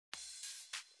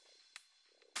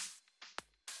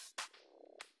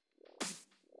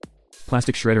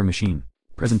Plastic shredder machine.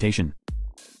 Presentation.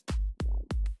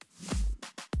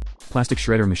 Plastic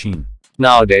shredder machine.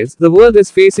 Nowadays, the world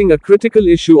is facing a critical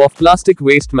issue of plastic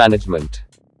waste management.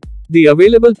 The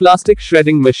available plastic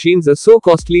shredding machines are so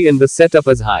costly and the setup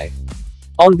is high.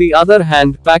 On the other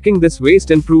hand, packing this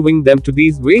waste and moving them to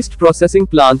these waste processing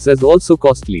plants is also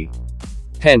costly.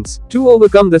 Hence, to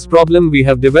overcome this problem, we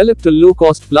have developed a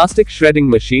low-cost plastic shredding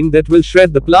machine that will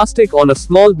shred the plastic on a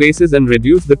small basis and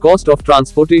reduce the cost of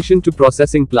transportation to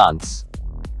processing plants.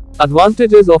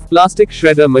 Advantages of plastic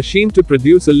shredder machine to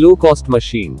produce a low-cost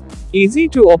machine. Easy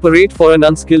to operate for an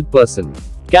unskilled person.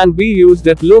 Can be used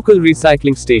at local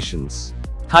recycling stations.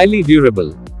 Highly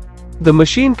durable. The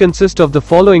machine consists of the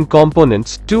following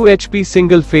components: 2 HP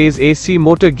single-phase AC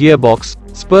motor gearbox,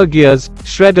 spur gears,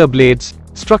 shredder blades,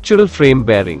 structural frame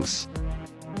bearings.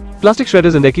 Plastic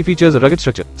shredders and their key features are rugged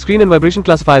structure, screen and vibration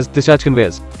classifiers, discharge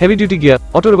conveyors, heavy-duty gear,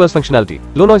 auto-reverse functionality,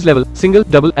 low noise level, single,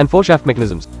 double, and 4-shaft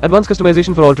mechanisms, advanced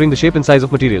customization for altering the shape and size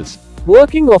of materials.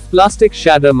 Working of plastic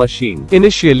shredder machine.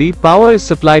 Initially, power is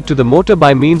supplied to the motor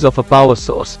by means of a power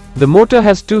source. The motor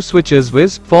has 2 switches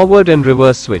viz, forward and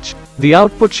reverse switch. The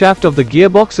output shaft of the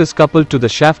gearbox is coupled to the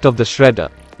shaft of the shredder.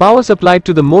 Power supplied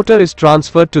to the motor is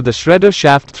transferred to the shredder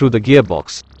shaft through the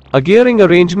gearbox. A gearing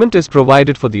arrangement is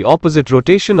provided for the opposite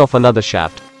rotation of another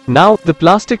shaft. Now, the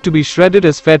plastic to be shredded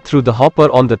is fed through the hopper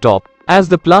on the top. As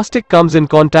the plastic comes in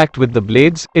contact with the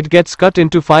blades, it gets cut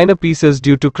into finer pieces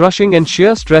due to crushing and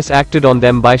shear stress acted on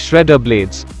them by shredder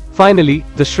blades. Finally,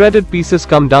 the shredded pieces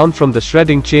come down from the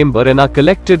shredding chamber and are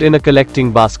collected in a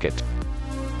collecting basket.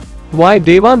 Why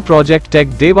Dewan Project Tech?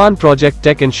 Dewan Project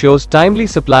Tech ensures timely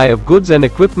supply of goods and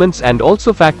equipments and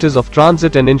also factors of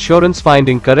transit and insurance,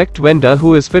 finding correct vendor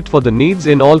who is fit for the needs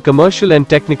in all commercial and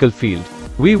technical field.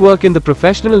 We work in the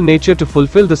professional nature to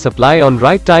fulfill the supply on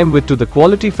right time with to the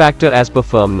quality factor as per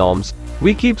firm norms.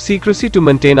 We keep secrecy to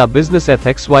maintain our business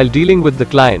ethics while dealing with the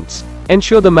clients.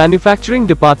 Ensure the manufacturing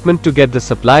department to get the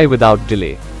supply without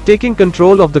delay. Taking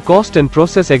control of the cost and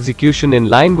process execution in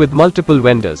line with multiple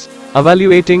vendors.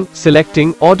 Evaluating,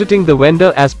 selecting, auditing the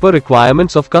vendor as per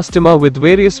requirements of customer with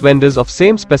various vendors of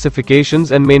same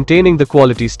specifications and maintaining the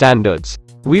quality standards.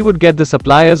 We would get the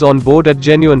suppliers on board at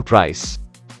genuine price.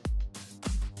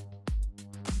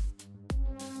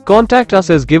 Contact us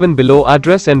as given below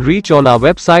address and reach on our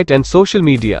website and social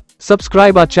media.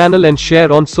 Subscribe our channel and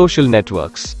share on social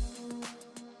networks.